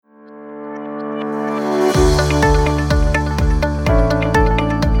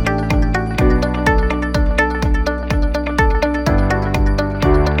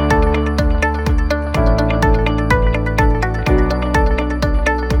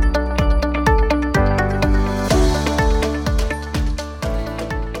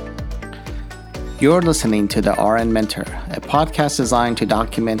You're listening to the RN Mentor, a podcast designed to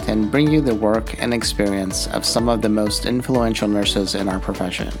document and bring you the work and experience of some of the most influential nurses in our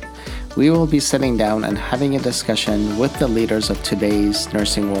profession. We will be sitting down and having a discussion with the leaders of today's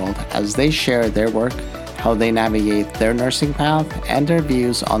nursing world as they share their work, how they navigate their nursing path, and their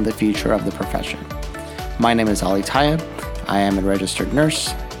views on the future of the profession. My name is Ali Tayeb. I am a registered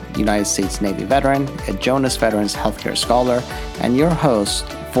nurse, United States Navy veteran, a Jonas Veterans Healthcare Scholar, and your host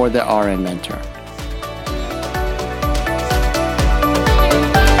for the RN Mentor.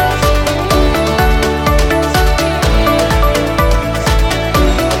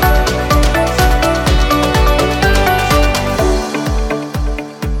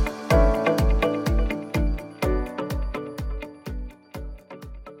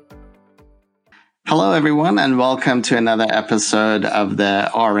 Hello, everyone, and welcome to another episode of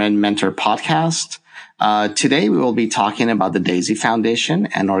the RN Mentor podcast. Today, we will be talking about the DAISY Foundation,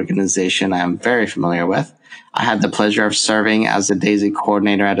 an organization I am very familiar with. I had the pleasure of serving as the DAISY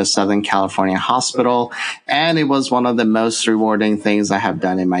coordinator at a Southern California hospital, and it was one of the most rewarding things I have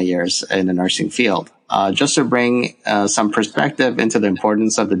done in my years in the nursing field. Just to bring some perspective into the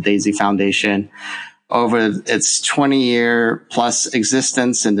importance of the DAISY Foundation, over its 20-year plus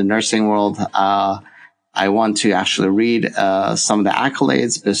existence in the nursing world, I want to actually read some of the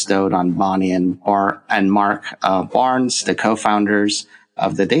accolades bestowed on Bonnie and Mark Barnes, the co-founders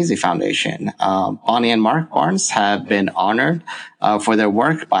of the DAISY Foundation. Bonnie and Mark Barnes have been honored for their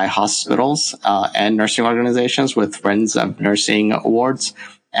work by hospitals and nursing organizations with Friends of Nursing Awards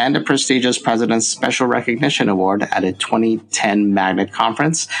and the prestigious President's Special Recognition Award at a 2010 Magnet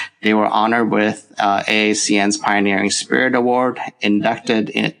Conference. They were honored with AACN's Pioneering Spirit Award,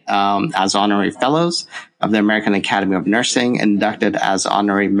 inducted as honorary fellows of the American Academy of Nursing, inducted as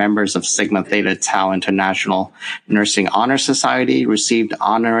honorary members of Sigma Theta Tau International Nursing Honor Society, received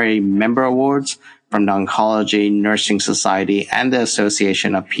honorary member awards from the Oncology Nursing Society and the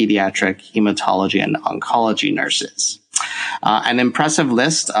Association of Pediatric Hematology and Oncology Nurses. An impressive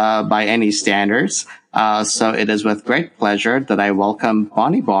list by any standards. So it is with great pleasure that I welcome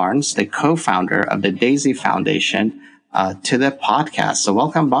Bonnie Barnes, the co-founder of the DAISY Foundation, to the podcast. So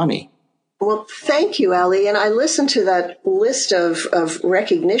welcome, Bonnie. Well, thank you, Ali. And I listened to that list of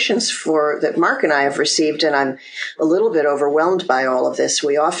recognitions that Mark and I have received, and I'm a little bit overwhelmed by all of this.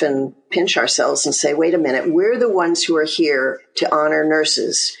 We often pinch ourselves and say, wait a minute, we're the ones who are here to honor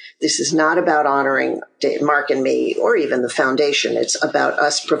nurses. This is not about honoring Mark and me or even the foundation. It's about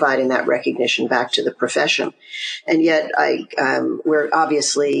us providing that recognition back to the profession. And yet we're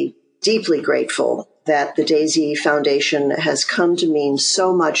obviously deeply grateful that the DAISY Foundation has come to mean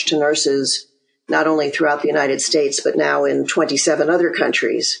so much to nurses, not only throughout the United States, but now in 27 other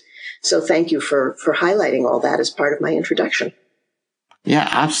countries. So thank you for highlighting all that as part of my introduction. Yeah,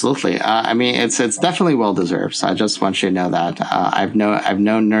 absolutely. I mean, it's definitely well deserved. So I just want you to know that I've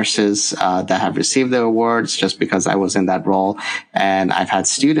known nurses that have received the awards just because I was in that role, and I've had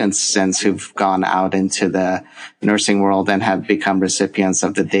students since who've gone out into the nursing world and have become recipients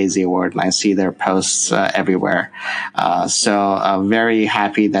of the DAISY Award, and I see their posts everywhere. So very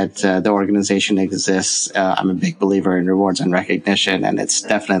happy that the organization exists. I'm a big believer in rewards and recognition, and it's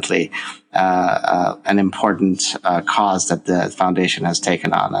definitely an important cause that the foundation has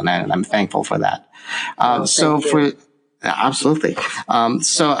taken on, and I'm thankful for that. Absolutely.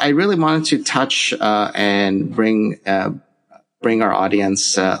 So I really wanted to touch and bring our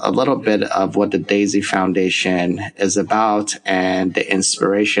audience a little bit of what the DAISY Foundation is about and the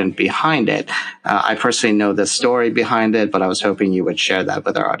inspiration behind it. I personally know the story behind it, but I was hoping you would share that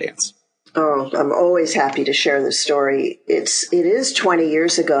with our audience. Oh, I'm always happy to share the story. It is 20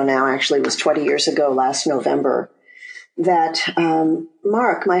 years ago now. Actually, it was 20 years ago last November that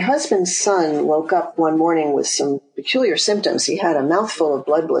Mark, my husband's son, woke up one morning with some peculiar symptoms. He had a mouthful of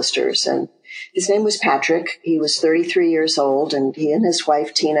blood blisters, and his name was Patrick. He was 33 years old, and he and his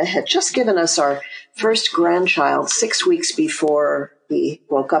wife, Tina, had just given us our first grandchild 6 weeks before he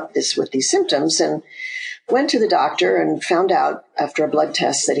woke up with these symptoms, and went to the doctor and found out after a blood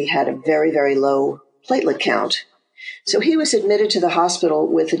test that he had a very, very low platelet count. So he was admitted to the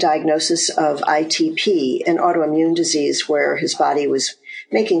hospital with a diagnosis of ITP, an autoimmune disease where his body was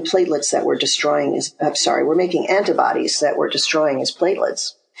making platelets that were we're making antibodies that were destroying his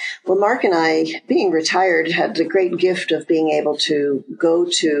platelets. Well, Mark and I, being retired, had the great gift of being able to go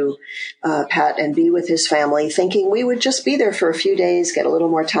to Pat and be with his family, thinking we would just be there for a few days, get a little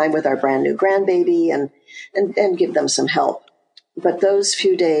more time with our brand new grandbaby, and give them some help. But those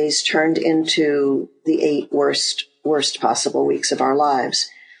few days turned into the 8 worst possible weeks of our lives.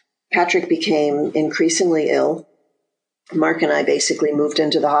 Patrick became increasingly ill. Mark and I basically moved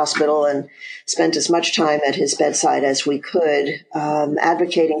into the hospital and spent as much time at his bedside as we could,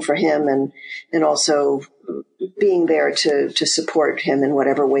 advocating for him and also being there to support him in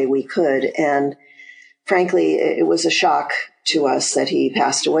whatever way we could. And frankly, it was a shock to us that he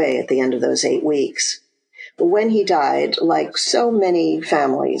passed away at the end of those 8 weeks. When he died, like so many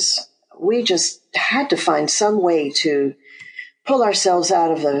families, we just had to find some way to pull ourselves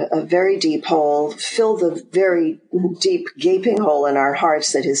out of a very deep hole, fill the very deep gaping hole in our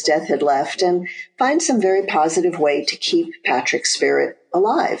hearts that his death had left, and find some very positive way to keep Patrick's spirit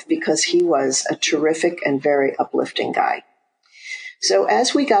alive, because he was a terrific and very uplifting guy. So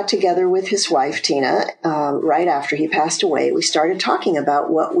as we got together with his wife, Tina, right after he passed away, we started talking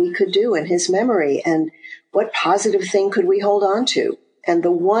about what we could do in his memory and what positive thing could we hold on to. And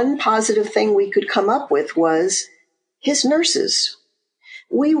the one positive thing we could come up with was his nurses.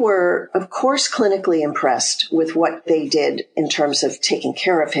 We were, of course, clinically impressed with what they did in terms of taking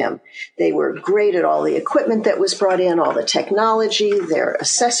care of him. They were great at all the equipment that was brought in, all the technology, their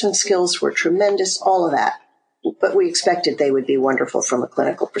assessment skills were tremendous, all of that. But we expected they would be wonderful from a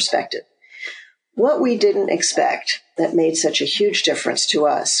clinical perspective. What we didn't expect that made such a huge difference to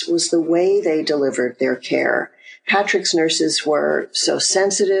us was the way they delivered their care. Patrick's nurses were so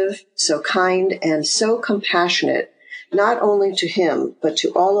sensitive, so kind, and so compassionate, not only to him, but to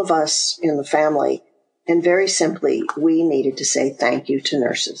all of us in the family. And very simply, we needed to say thank you to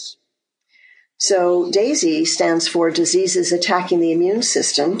nurses. So DAISY stands for Diseases Attacking the Immune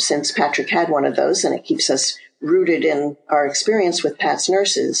System, since Patrick had one of those, and it keeps us rooted in our experience with Pat's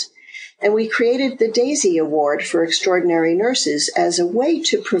nurses. And we created the DAISY Award for Extraordinary Nurses as a way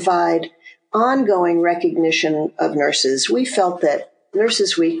to provide ongoing recognition of nurses. We felt that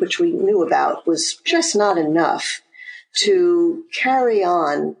Nurses Week, which we knew about, was just not enough to carry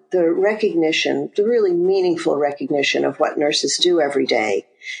on the recognition, the really meaningful recognition of what nurses do every day.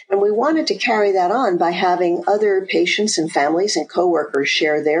 And we wanted to carry that on by having other patients and families and coworkers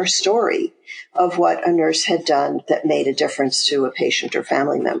share their story of what a nurse had done that made a difference to a patient or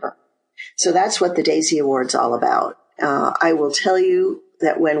family member. So that's what the DAISY Award's all about. I will tell you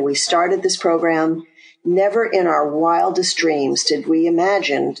that when we started this program, never in our wildest dreams did we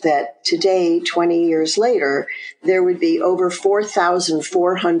imagine that today, 20 years later, there would be over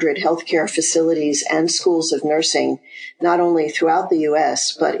 4,400 healthcare facilities and schools of nursing, not only throughout the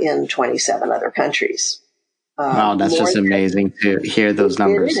U.S., but in 27 other countries. Wow, that's just amazing to hear those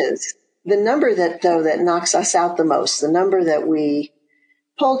numbers. It is. The number that knocks us out the most, the number that we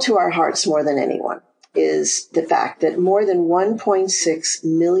pull to our hearts more than anyone, is the fact that more than 1.6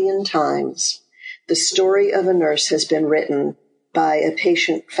 million times the story of a nurse has been written by a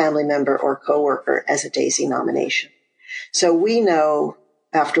patient, family member, or coworker as a DAISY nomination. So we know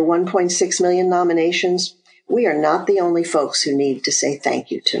after 1.6 million nominations, we are not the only folks who need to say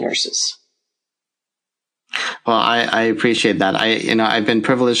thank you to nurses. Well, I appreciate that. I've been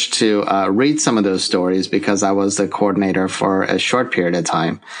privileged to read some of those stories because I was the coordinator for a short period of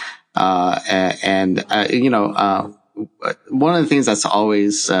time. One of the things that's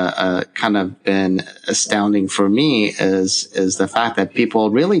always kind of been astounding for me is the fact that people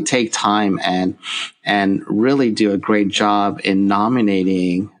really take time and really do a great job in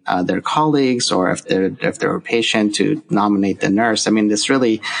nominating their colleagues, or if they're a patient, to nominate the nurse. I mean, it's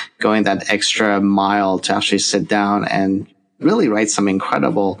really going that extra mile to actually sit down and really write some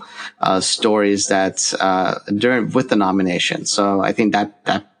incredible stories that with the nomination. So I think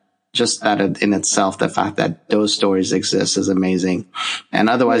that just that in itself, the fact that those stories exist is amazing. And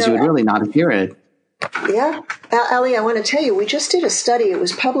otherwise you would really not hear it. Yeah. Ali, I want to tell you, we just did a study. It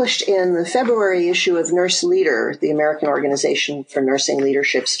was published in the February issue of Nurse Leader, the American Organization for Nursing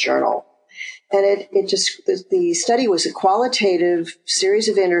Leadership's journal. And the study was a qualitative series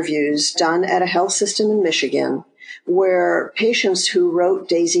of interviews done at a health system in Michigan, where patients who wrote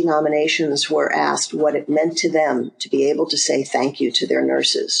DAISY nominations were asked what it meant to them to be able to say thank you to their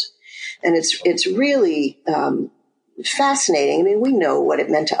nurses. And it's really fascinating. I mean, we know what it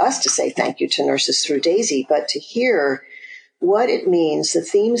meant to us to say thank you to nurses through DAISY, but to hear what it means, the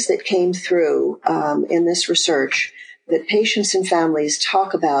themes that came through in this research that patients and families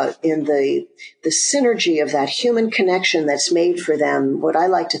talk about in the synergy of that human connection that's made for them, what I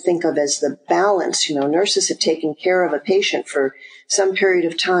like to think of as the balance. You know, nurses have taken care of a patient for some period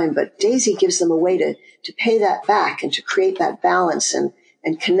of time, but DAISY gives them a way to pay that back and to create that balance and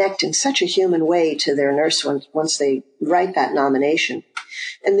connect in such a human way to their nurse once they write that nomination.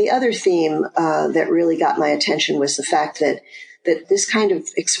 And the other theme that really got my attention was the fact that this kind of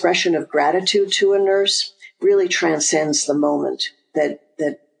expression of gratitude to a nurse really transcends the moment, that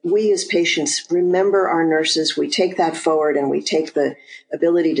we as patients remember our nurses. We take that forward, and we take the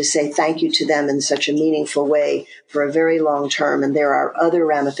ability to say thank you to them in such a meaningful way for a very long term. And there are other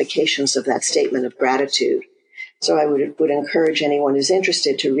ramifications of that statement of gratitude. So I would encourage anyone who's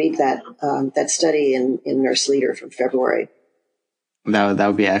interested to read that study in Nurse Leader from February. That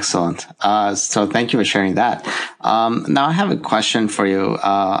would be excellent. So thank you for sharing that. Now I have a question for you.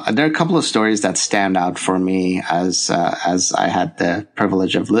 There are a couple of stories that stand out for me as I had the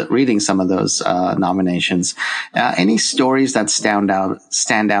privilege of studying some of those nominations. Any stories that stand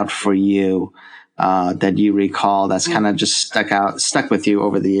out for you that you recall that's kind of just stuck with you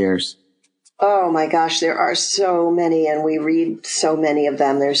over the years? Oh my gosh, there are so many, and we read so many of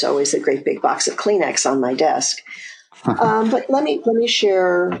them. There's always a great big box of Kleenex on my desk. But let me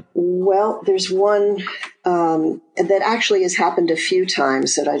share. Well, there's one that actually has happened a few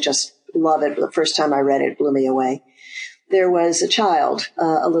times that I just love it. The first time I read it, blew me away. There was a child,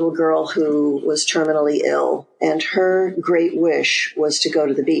 a little girl who was terminally ill, and her great wish was to go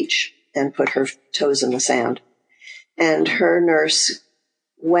to the beach and put her toes in the sand. And her nurse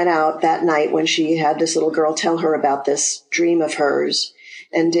went out that night when she had this little girl tell her about this dream of hers,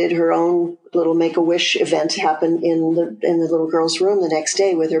 and did her own little Make-A-Wish event happen in the little girl's room the next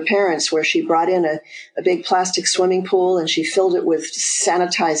day with her parents, where she brought in a big plastic swimming pool, and she filled it with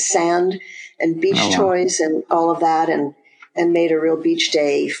sanitized sand and beach toys and all of that, and made a real beach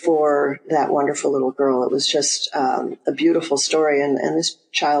day for that wonderful little girl. It was just a beautiful story, and this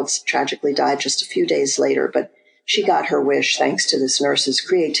child tragically died just a few days later, but she got her wish thanks to this nurse's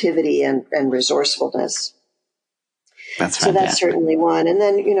creativity and resourcefulness. So that's certainly one. And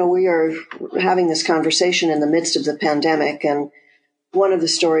then, we are having this conversation in the midst of the pandemic. And one of the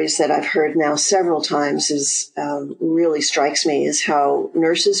stories that I've heard now several times really strikes me is how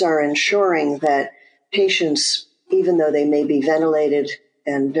nurses are ensuring that patients, even though they may be ventilated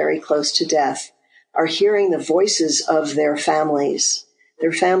and very close to death, are hearing the voices of their families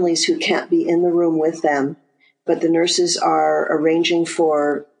who can't be in the room with them. But the nurses are arranging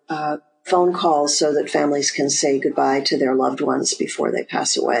for phone calls so that families can say goodbye to their loved ones before they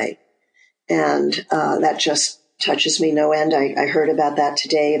pass away. And that just touches me no end. I heard about that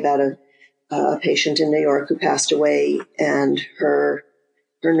today, about a patient in New York who passed away, and her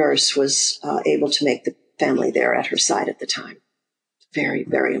nurse was able to make the family there at her side at the time. Very,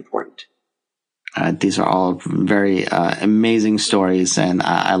 very important. These are all very amazing stories, and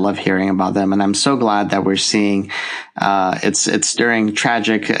I love hearing about them. And I'm so glad that we're seeing it's during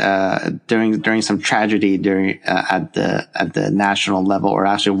during some tragedy at the national level, or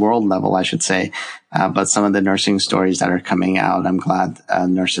actually world level, I should say. But some of the nursing stories that are coming out, I'm glad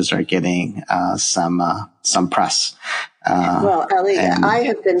nurses are getting some press. Well, Ali, I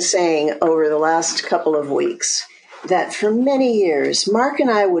have been saying over the last couple of weeks that for many years, Mark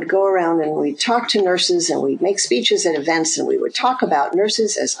and I would go around and we'd talk to nurses, and we'd make speeches at events, and we would talk about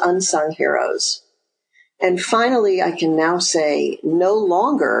nurses as unsung heroes. And finally, I can now say no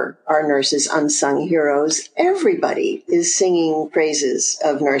longer are nurses unsung heroes. Everybody is singing praises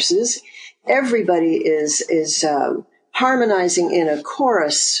of nurses. Everybody is harmonizing in a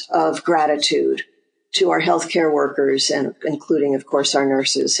chorus of gratitude to our healthcare workers, and including, of course, our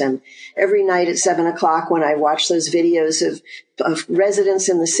nurses. And every night at 7:00, when I watch those videos of residents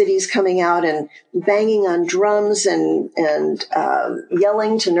in the cities coming out and banging on drums and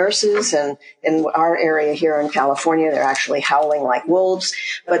yelling to nurses, and in our area here in California, they're actually howling like wolves.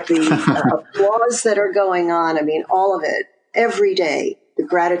 But the applause that are going on, I mean, all of it, every day, the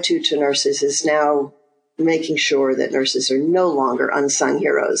gratitude to nurses is now making sure that nurses are no longer unsung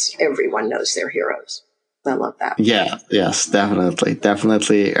heroes. Everyone knows they're heroes. I love that. Yeah. Yes. Definitely. The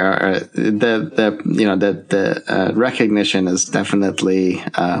recognition is definitely,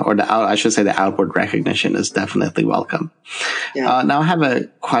 I should say, the outward recognition is definitely welcome. Yeah. Now I have a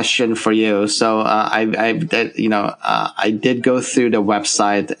question for you. So, I did go through the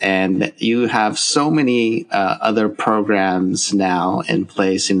website, and you have so many other programs now in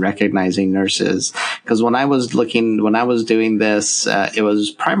place in recognizing nurses. Because when I was doing this, it was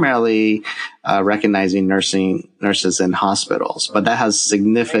primarily recognizing nurses in hospitals, but that has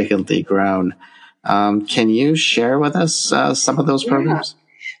significantly grown. Can you share with us some of those programs?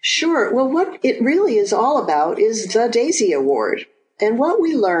 Sure. Well, what it really is all about is the Daisy Award. And what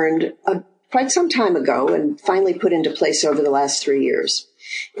we learned quite some time ago, and finally put into place over the last 3 years,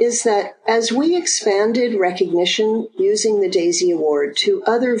 is that as we expanded recognition using the Daisy Award to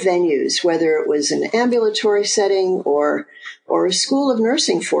other venues, whether it was an ambulatory setting or a school of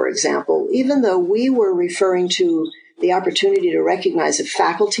nursing, for example, even though we were referring to the opportunity to recognize a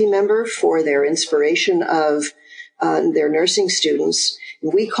faculty member for their inspiration of their nursing students.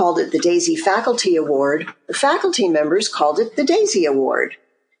 We called it the Daisy Faculty Award. The faculty members called it the Daisy Award.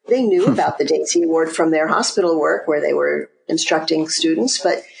 They knew about the Daisy Award from their hospital work where they were instructing students,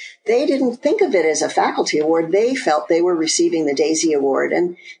 but they didn't think of it as a faculty award. They felt they were receiving the Daisy Award.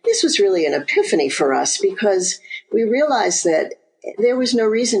 And this was really an epiphany for us because we realized that there was no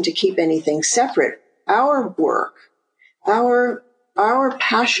reason to keep anything separate. Our work, our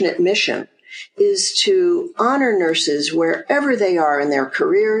passionate mission is to honor nurses wherever they are in their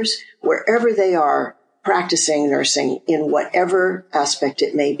careers, wherever they are practicing nursing in whatever aspect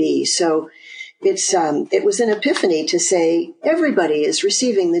it may be. So it was an epiphany to say everybody is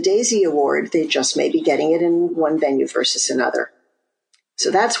receiving the Daisy Award. They just may be getting it in one venue versus another. So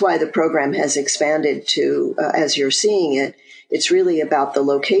that's why the program has expanded to, as you're seeing it, it's really about the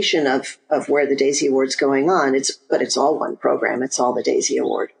location of where the Daisy Award's going on. But it's all one program. It's all the Daisy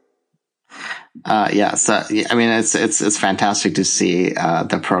Award. It's fantastic to see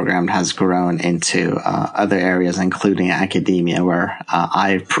the program has grown into other areas, including academia, where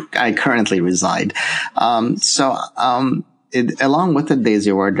I currently reside. Along with the Daisy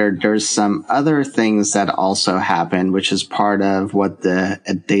Award, there's some other things that also happen, which is part of what a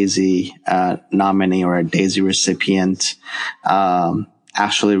Daisy nominee or a Daisy recipient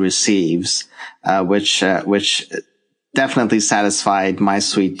actually receives, which definitely satisfied my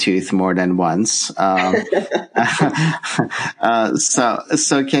sweet tooth more than once.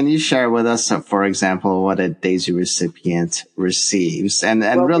 So can you share with us, for example, what a Daisy recipient receives? And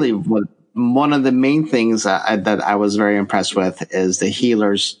really one of the main things that I was very impressed with is the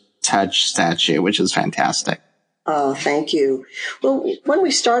Healer's Touch statue, which is fantastic. Oh, thank you. Well, when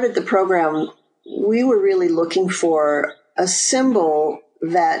we started the program, we were really looking for a symbol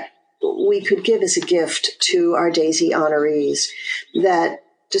that we could give as a gift to our Daisy honorees that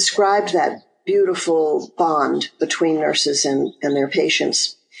described that beautiful bond between nurses and their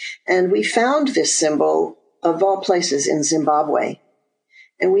patients. And we found this symbol, of all places, in Zimbabwe.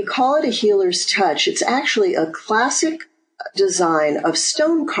 And we call it a Healer's Touch. It's actually a classic design of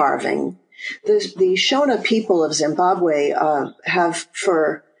stone carving. The Shona people of Zimbabwe have,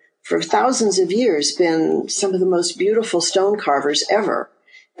 for thousands of years, been some of the most beautiful stone carvers ever.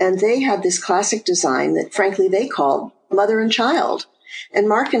 And they had this classic design that, frankly, they called Mother and Child. And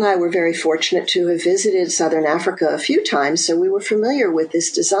Mark and I were very fortunate to have visited Southern Africa a few times, so we were familiar with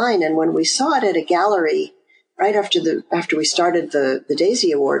this design. And when we saw it at a gallery right after we started the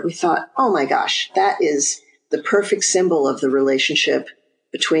Daisy Award, we thought, oh my gosh, that is the perfect symbol of the relationship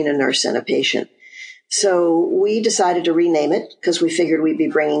between a nurse and a patient. So we decided to rename it because we figured we'd be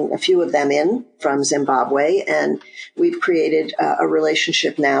bringing a few of them in from Zimbabwe. And we've created a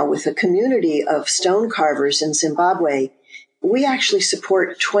relationship now with a community of stone carvers in Zimbabwe. We actually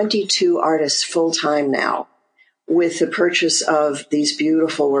support 22 artists full time now with the purchase of these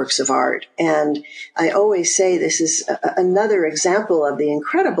beautiful works of art. And I always say this is another example of the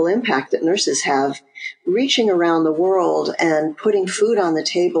incredible impact that nurses have, reaching around the world and putting food on the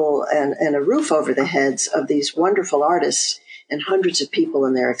table and a roof over the heads of these wonderful artists and hundreds of people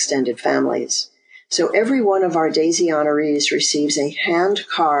in their extended families. So every one of our Daisy honorees receives a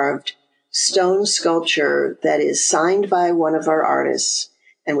hand-carved stone sculpture that is signed by one of our artists,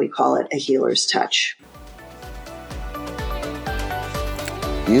 and we call it a Healer's Touch.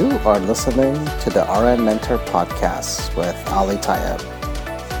 You are listening to the RN Mentor Podcast with Ali Tayeb.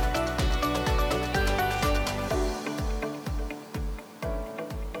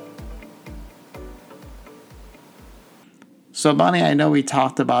 So, Bonnie, I know we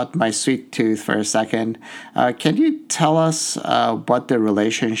talked about my sweet tooth for a second. Can you tell us what the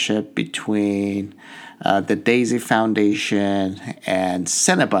relationship between the Daisy Foundation and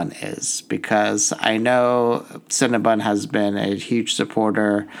Cinnabon is? Because I know Cinnabon has been a huge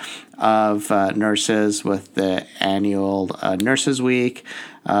supporter of nurses with the annual Nurses Week.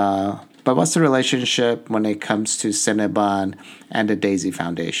 But what's the relationship when it comes to Cinnabon and the Daisy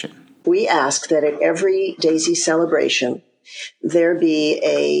Foundation? We ask that at every Daisy celebration, there be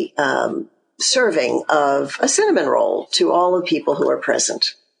a serving of a cinnamon roll to all the people who are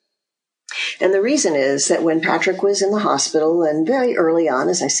present. And the reason is that when Patrick was in the hospital, and very early on,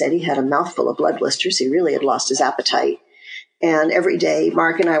 as I said, he had a mouthful of blood blisters. He really had lost his appetite. And every day,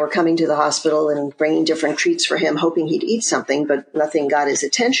 Mark and I were coming to the hospital and bringing different treats for him, hoping he'd eat something, but nothing got his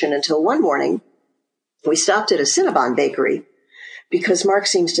attention until one morning we stopped at a Cinnabon bakery, because Mark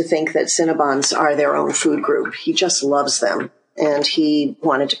seems to think that Cinnabons are their own food group. He just loves them, and he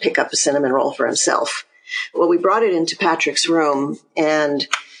wanted to pick up a cinnamon roll for himself. Well, we brought it into Patrick's room, and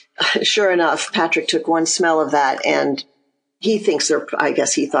sure enough, Patrick took one smell of that, and he thinks I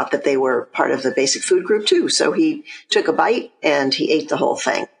guess he thought that they were part of the basic food group too. So he took a bite and he ate the whole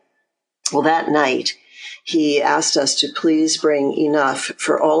thing. Well, that night, he asked us to please bring enough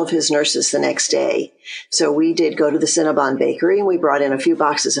for all of his nurses the next day. So we did go to the Cinnabon bakery and we brought in a few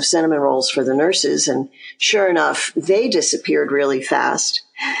boxes of cinnamon rolls for the nurses. And sure enough, they disappeared really fast.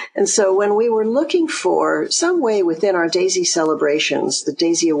 And so when we were looking for some way within our Daisy celebrations, the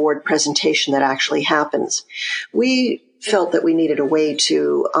Daisy Award presentation that actually happens, we felt that we needed a way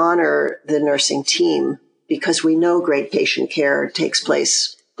to honor the nursing team because we know great patient care takes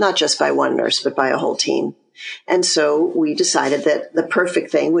place not just by one nurse, but by a whole team. And so we decided that the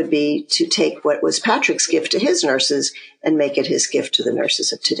perfect thing would be to take what was Patrick's gift to his nurses and make it his gift to the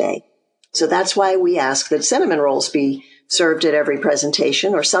nurses of today. So that's why we ask that cinnamon rolls be served at every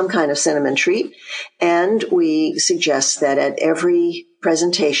presentation or some kind of cinnamon treat. And we suggest that at every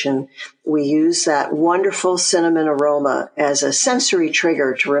presentation, we use that wonderful cinnamon aroma as a sensory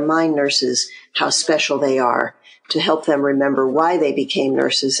trigger to remind nurses how special they are, to help them remember why they became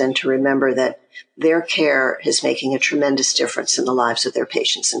nurses and to remember that their care is making a tremendous difference in the lives of their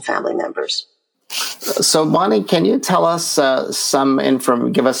patients and family members. So, Bonnie, can you tell us give us some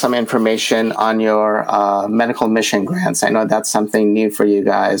information on your medical mission grants? I know that's something new for you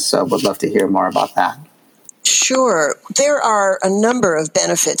guys, so would love to hear more about that. Sure. There are a number of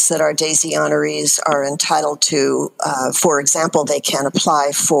benefits that our DAISY honorees are entitled to. For example, they can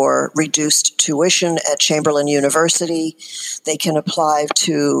apply for reduced tuition at Chamberlain University. They can apply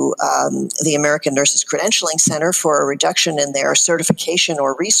to the American Nurses Credentialing Center for a reduction in their certification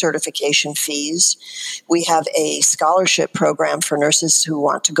or recertification fees. We have a scholarship program for nurses who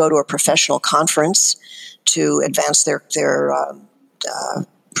want to go to a professional conference to advance their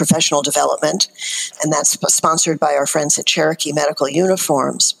professional development, and that's sponsored by our friends at Cherokee Medical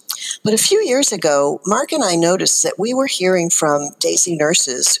Uniforms. But a few years ago, Mark and I noticed that we were hearing from DAISY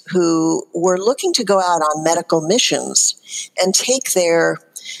nurses who were looking to go out on medical missions and take their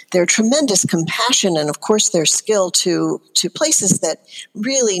tremendous compassion and, of course, their skill to places that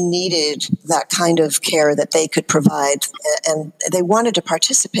really needed that kind of care that they could provide. And they wanted to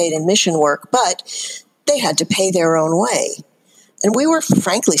participate in mission work, but they had to pay their own way. And we were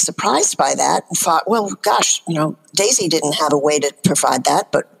frankly surprised by that and thought, well, gosh, DAISY didn't have a way to provide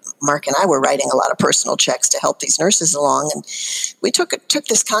that, but Mark and I were writing a lot of personal checks to help these nurses along. And we took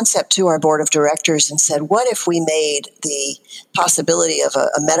this concept to our board of directors and said, what if we made the possibility of a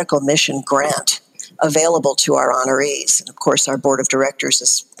medical mission grant available to our honorees? And of course, our board of directors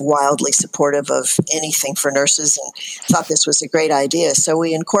is wildly supportive of anything for nurses and thought this was a great idea. So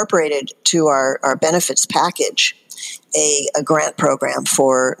we incorporated to our benefits package a grant program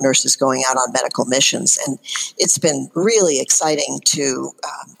for nurses going out on medical missions. And it's been really exciting to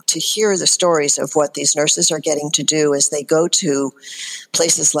hear the stories of what these nurses are getting to do as they go to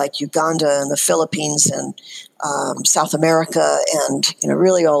places like Uganda and the Philippines and South America and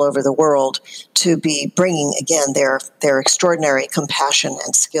really all over the world, to be bringing, again, their extraordinary compassion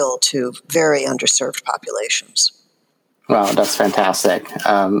and skill to very underserved populations. Wow, that's fantastic.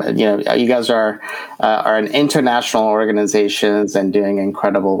 You guys are an international organizations and doing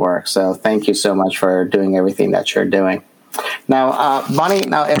incredible work. So thank you so much for doing everything that you're doing. Now, Bonnie,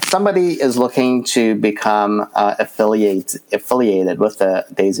 if somebody is looking to become affiliated with the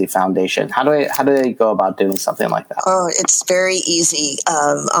DAISY Foundation, how do they go about doing something like that? Oh, it's very easy.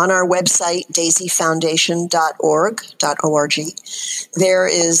 On our website, daisyfoundation.org, there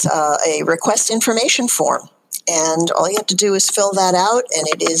is a request information form. And all you have to do is fill that out, and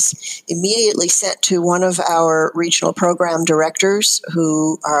it is immediately sent to one of our regional program directors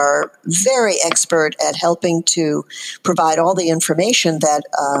who are very expert at helping to provide all the information that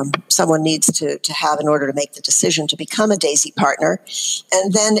someone needs to have in order to make the decision to become a DAISY partner.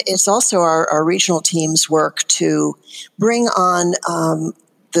 And then it's also our regional team's work to bring on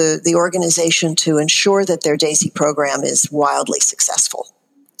the organization to ensure that their DAISY program is wildly successful.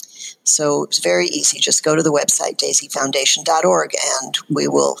 So it's very easy. Just go to the website, daisyfoundation.org, and we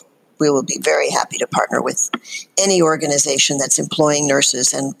will be very happy to partner with any organization that's employing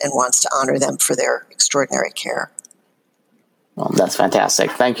nurses and wants to honor them for their extraordinary care. Well, that's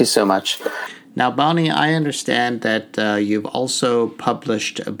fantastic. Thank you so much. Now, Bonnie, I understand that you've also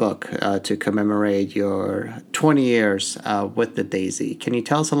published a book to commemorate your 20 years with the DAISY. Can you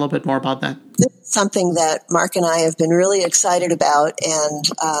tell us a little bit more about that? This is something that Mark and I have been really excited about, and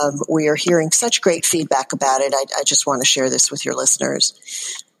we are hearing such great feedback about it. I just want to share this with your listeners.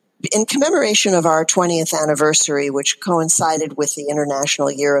 in commemoration of our 20th anniversary, which coincided with the International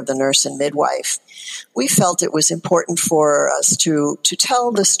Year of the Nurse and Midwife, we felt it was important for us to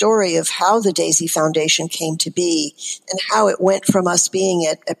tell the story of how the Daisy Foundation came to be and how it went from us being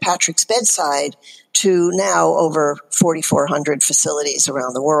at Patrick's bedside to now over 4,400 facilities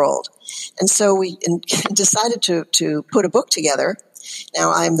around the world. And so we decided to put a book together.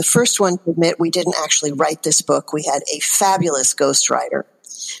 Now, I'm the first one to admit we didn't actually write this book. We had a fabulous ghostwriter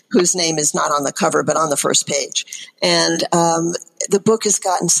whose name is not on the cover, but on the first page. And the book has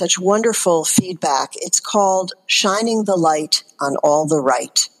gotten such wonderful feedback. It's called Shining the Light on All the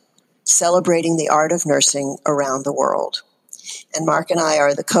Right, Celebrating the Art of Nursing Around the World. And Mark and I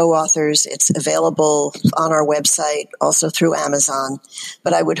are the co-authors. It's available on our website, also through Amazon.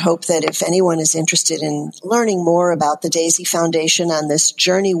 But I would hope that if anyone is interested in learning more about the Daisy Foundation and this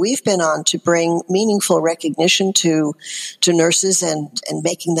journey we've been on to bring meaningful recognition to nurses and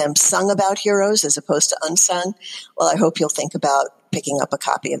making them sung about heroes as opposed to unsung, well, I hope you'll think about picking up a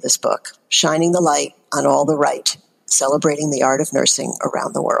copy of this book, Shining the Light on All the Right, Celebrating the Art of Nursing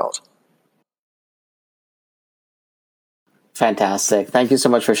Around the World. Fantastic. Thank you so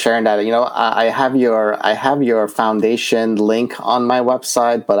much for sharing that. You know, I have your foundation link on my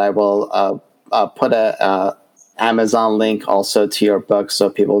website, but I will put a Amazon link also to your book so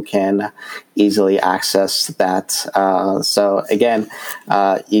people can easily access that. So again,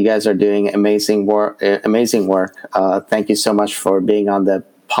 you guys are doing amazing work. Thank you so much for being on the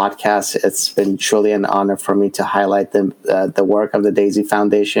podcast. It's been truly an honor for me to highlight the work of the Daisy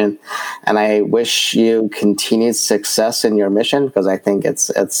Foundation, and I wish you continued success in your mission, because I think it's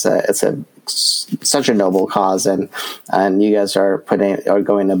such a noble cause, and you guys are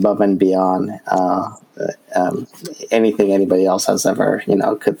going above and beyond anything anybody else has ever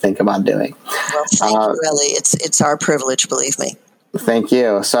could think about doing. Well, thank you, Ellie. It's our privilege, believe me. Thank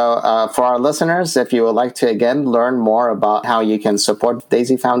you. So for our listeners, if you would like to, again, learn more about how you can support the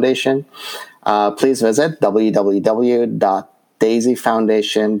Daisy Foundation, please visit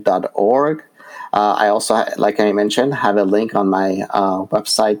www.daisyfoundation.org. I also, like I mentioned, have a link on my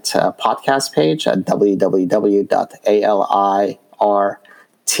website podcast page at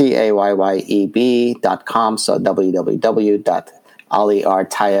www.alirtayeb.com. So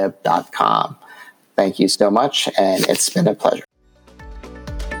www.alirtayeb.com. Thank you so much, and it's been a pleasure.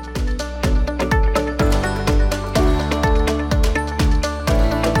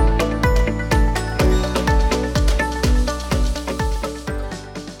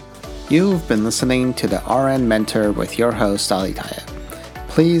 You've been listening to the RN Mentor with your host, Ali Tayeb.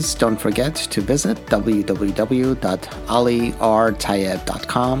 Please don't forget to visit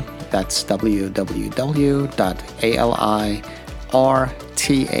www.alirtayeb.com. That's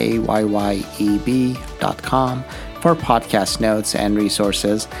www.alirtayeb.com for podcast notes and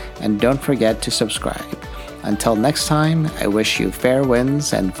resources. And don't forget to subscribe. Until next time, I wish you fair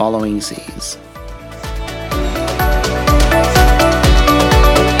winds and following seas.